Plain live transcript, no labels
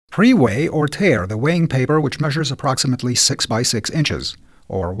Pre-weigh or tare the weighing paper, which measures approximately 6 by 6 inches,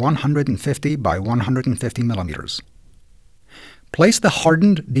 or 150 by 150 millimeters. Place the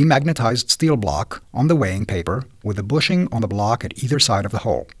hardened, demagnetized steel block on the weighing paper with the bushing on the block at either side of the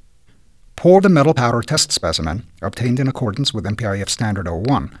hole. Pour the metal powder test specimen, obtained in accordance with MPIF Standard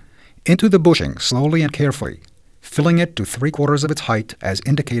 01, into the bushing slowly and carefully, filling it to 3/4 of its height as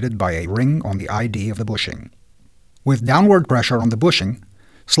indicated by a ring on the ID of the bushing. With downward pressure on the bushing,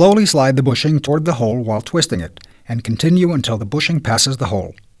 slowly slide the bushing toward the hole while twisting it, and continue until the bushing passes the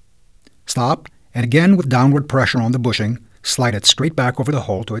hole. Stop, and again with downward pressure on the bushing, slide it straight back over the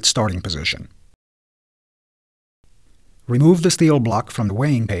hole to its starting position. Remove the steel block from the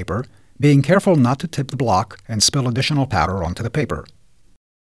weighing paper, being careful not to tip the block and spill additional powder onto the paper.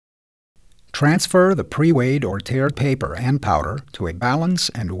 Transfer the pre-weighed or tared paper and powder to a balance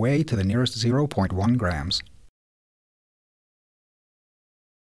and weigh to the nearest 0.1 grams.